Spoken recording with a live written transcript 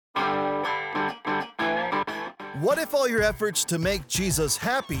What if all your efforts to make Jesus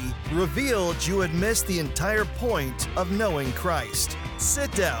happy revealed you had missed the entire point of knowing Christ?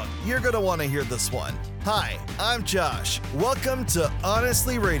 Sit down, you're going to want to hear this one. Hi, I'm Josh. Welcome to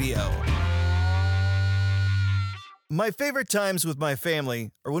Honestly Radio. My favorite times with my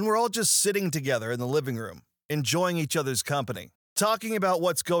family are when we're all just sitting together in the living room, enjoying each other's company, talking about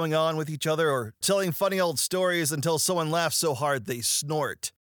what's going on with each other, or telling funny old stories until someone laughs so hard they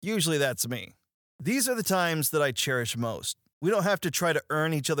snort. Usually that's me. These are the times that I cherish most. We don't have to try to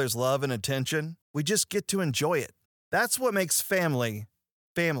earn each other's love and attention. We just get to enjoy it. That's what makes family,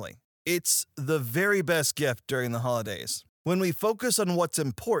 family. It's the very best gift during the holidays. When we focus on what's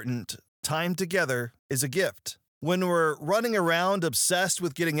important, time together is a gift. When we're running around obsessed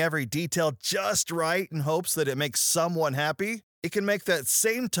with getting every detail just right in hopes that it makes someone happy, it can make that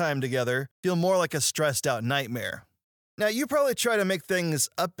same time together feel more like a stressed out nightmare. Now, you probably try to make things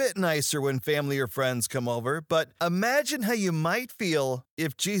a bit nicer when family or friends come over, but imagine how you might feel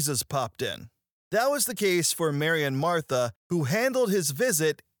if Jesus popped in. That was the case for Mary and Martha, who handled his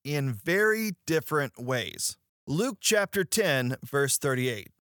visit in very different ways. Luke chapter 10, verse 38.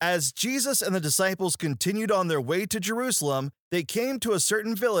 As Jesus and the disciples continued on their way to Jerusalem, they came to a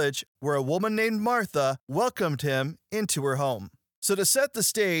certain village where a woman named Martha welcomed him into her home. So to set the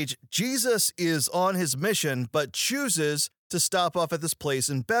stage, Jesus is on his mission, but chooses to stop off at this place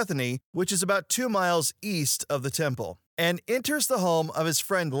in Bethany, which is about 2 miles east of the temple, and enters the home of his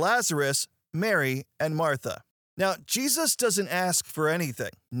friend Lazarus, Mary, and Martha. Now, Jesus doesn't ask for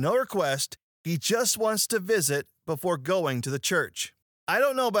anything, no request. He just wants to visit before going to the church. I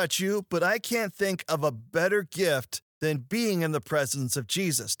don't know about you, but I can't think of a better gift than being in the presence of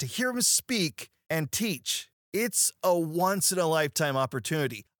Jesus, to hear him speak and teach. It's a once-in-a-lifetime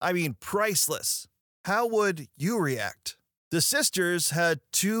opportunity. I mean, priceless. How would you react? The sisters had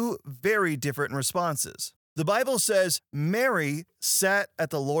 2 very different responses. The Bible says Mary sat at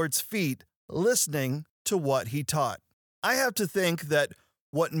the Lord's feet listening to what he taught. I have to think that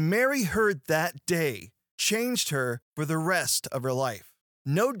what Mary heard that day changed her for the rest of her life.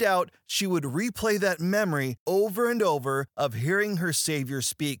 No doubt she would replay that memory over and over of hearing her Savior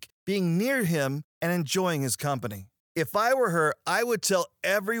speak, being near him, and enjoying his company. If I were her, I would tell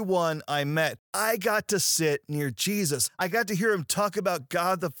everyone I met, I got to sit near Jesus. I got to hear him talk about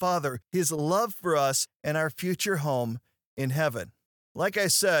God the Father, his love for us, and our future home in heaven. Like I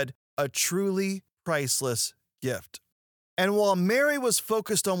said, a truly priceless gift. And while Mary was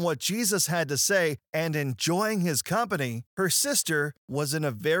focused on what Jesus had to say and enjoying his company, her sister was in a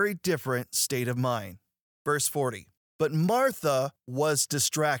very different state of mind. Verse 40. But Martha was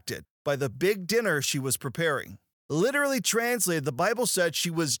distracted by the big dinner she was preparing. Literally translated, the Bible said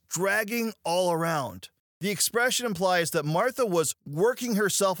she was dragging all around. The expression implies that Martha was working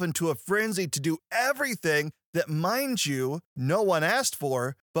herself into a frenzy to do everything that, mind you, no one asked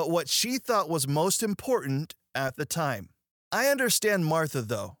for, but what she thought was most important at the time. I understand Martha,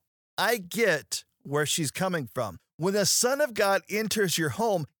 though. I get where she's coming from. When the Son of God enters your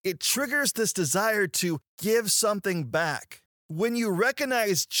home, it triggers this desire to give something back. When you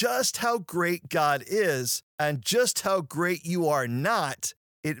recognize just how great God is and just how great you are not,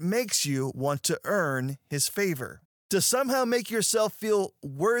 it makes you want to earn his favor, to somehow make yourself feel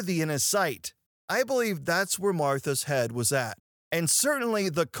worthy in his sight. I believe that's where Martha's head was at. And certainly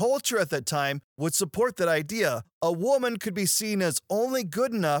the culture at that time would support that idea. A woman could be seen as only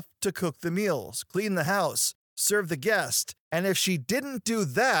good enough to cook the meals, clean the house, serve the guest. And if she didn't do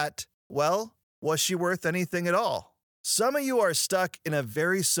that, well, was she worth anything at all? Some of you are stuck in a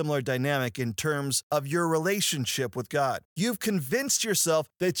very similar dynamic in terms of your relationship with God. You've convinced yourself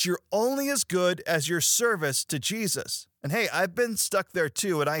that you're only as good as your service to Jesus. And hey, I've been stuck there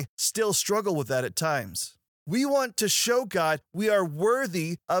too, and I still struggle with that at times. We want to show God we are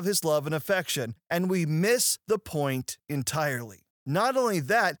worthy of his love and affection, and we miss the point entirely. Not only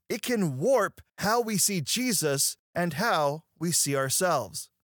that, it can warp how we see Jesus and how we see ourselves.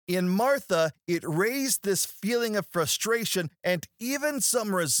 In Martha, it raised this feeling of frustration and even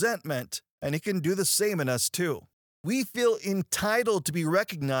some resentment, and it can do the same in us too. We feel entitled to be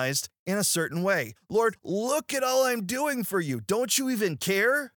recognized in a certain way. Lord, look at all I'm doing for you. Don't you even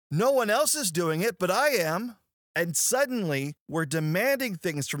care? No one else is doing it, but I am. And suddenly, we're demanding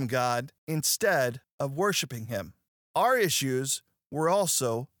things from God instead of worshiping him. Our issues were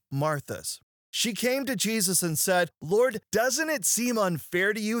also Martha's. She came to Jesus and said, Lord, doesn't it seem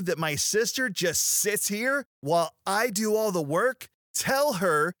unfair to you that my sister just sits here while I do all the work? Tell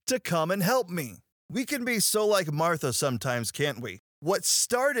her to come and help me. We can be so like Martha sometimes, can't we? What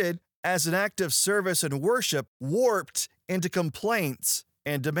started as an act of service and worship warped into complaints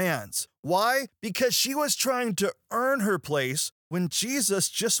and demands. Why? Because she was trying to earn her place when Jesus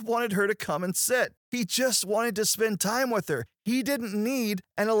just wanted her to come and sit. He just wanted to spend time with her. He didn't need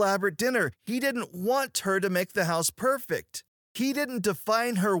an elaborate dinner. He didn't want her to make the house perfect. He didn't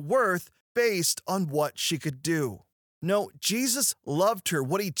define her worth based on what she could do. No, Jesus loved her.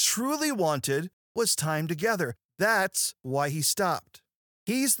 What he truly wanted was time together. That's why he stopped.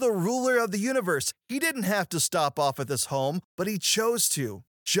 He's the ruler of the universe. He didn't have to stop off at this home, but he chose to,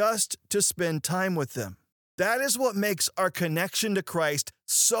 just to spend time with them. That is what makes our connection to Christ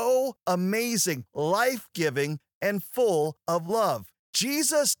so amazing, life-giving, and full of love.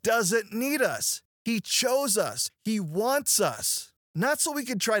 Jesus doesn't need us. He chose us. He wants us. Not so we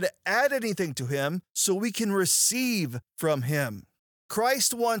can try to add anything to him, so we can receive from him.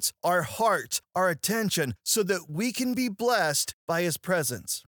 Christ wants our heart, our attention, so that we can be blessed by his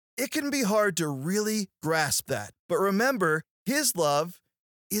presence. It can be hard to really grasp that, but remember, his love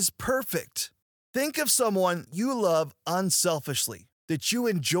is perfect. Think of someone you love unselfishly, that you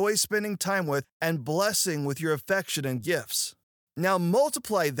enjoy spending time with and blessing with your affection and gifts. Now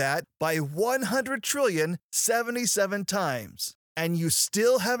multiply that by 100,077 times, and you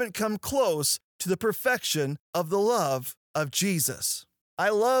still haven't come close to the perfection of the love of Jesus. I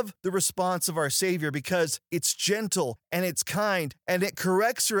love the response of our Savior because it's gentle and it's kind and it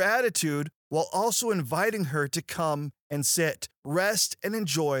corrects her attitude while also inviting her to come and sit, rest, and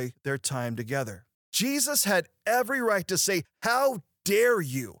enjoy their time together. Jesus had every right to say, "How dare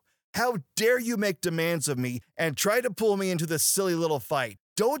you? How dare you make demands of me and try to pull me into this silly little fight?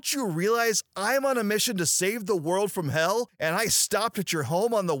 Don't you realize I'm on a mission to save the world from hell and I stopped at your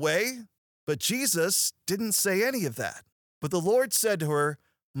home on the way?" But Jesus didn't say any of that. But the Lord said to her,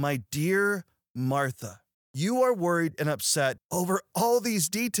 "My dear Martha, you are worried and upset over all these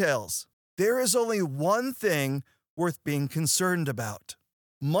details. There is only one thing worth being concerned about."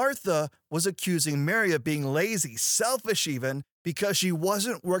 Martha was accusing Mary of being lazy, selfish even, because she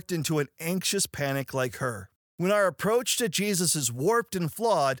wasn't worked into an anxious panic like her. When our approach to Jesus is warped and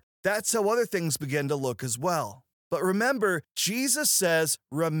flawed, that's how other things begin to look as well. But remember, Jesus says,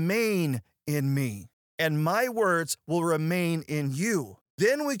 "Remain in me, and my words will remain in you."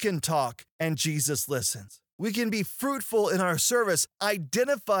 Then we can talk and Jesus listens. We can be fruitful in our service,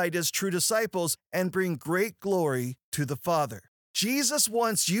 identified as true disciples, and bring great glory to the Father. Jesus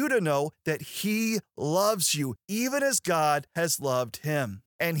wants you to know that he loves you, even as God has loved him.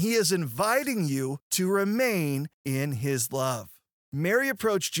 And he is inviting you to remain in his love. Mary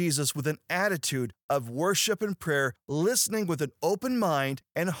approached Jesus with an attitude of worship and prayer, listening with an open mind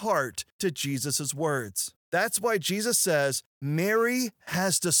and heart to Jesus' words. That's why Jesus says, Mary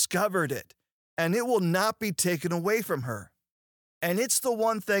has discovered it, and it will not be taken away from her. And it's the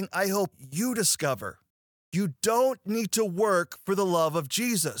one thing I hope you discover. You don't need to work for the love of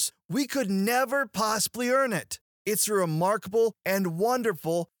Jesus. We could never possibly earn it. It's a remarkable and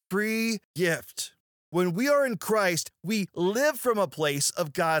wonderful free gift. When we are in Christ, we live from a place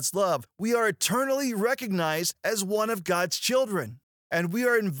of God's love. We are eternally recognized as one of God's children, and we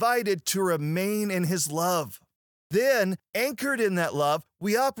are invited to remain in his love. Then, anchored in that love,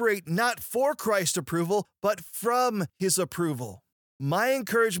 we operate not for Christ's approval, but from his approval. My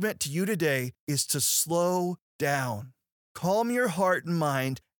encouragement to you today is to slow down, calm your heart and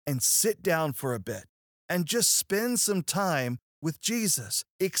mind, and sit down for a bit, and just spend some time with Jesus.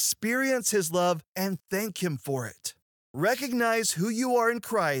 Experience his love and thank him for it. Recognize who you are in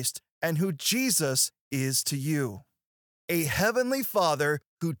Christ and who Jesus is to you. A heavenly Father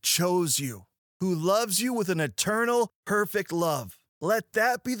who chose you, who loves you with an eternal, perfect love. Let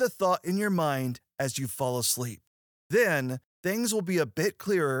that be the thought in your mind as you fall asleep. Then, things will be a bit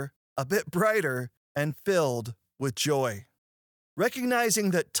clearer, a bit brighter, and filled with joy.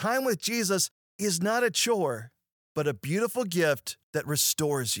 Recognizing that time with Jesus is not a chore, but a beautiful gift that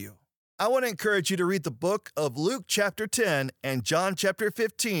restores you. I want to encourage you to read the book of Luke chapter 10 and John chapter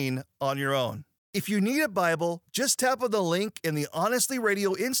 15 on your own. If you need a Bible, just tap on the link in the Honestly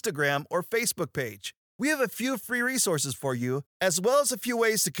Radio Instagram or Facebook page. We have a few free resources for you, as well as a few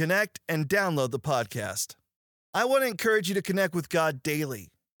ways to connect and download the podcast. I want to encourage you to connect with God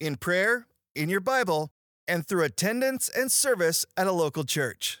daily, in prayer, in your Bible, and through attendance and service at a local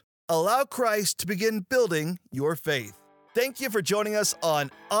church. Allow Christ to begin building your faith. Thank you for joining us on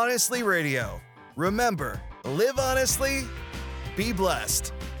Honestly Radio. Remember, live honestly, be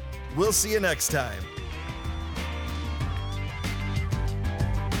blessed. We'll see you next time.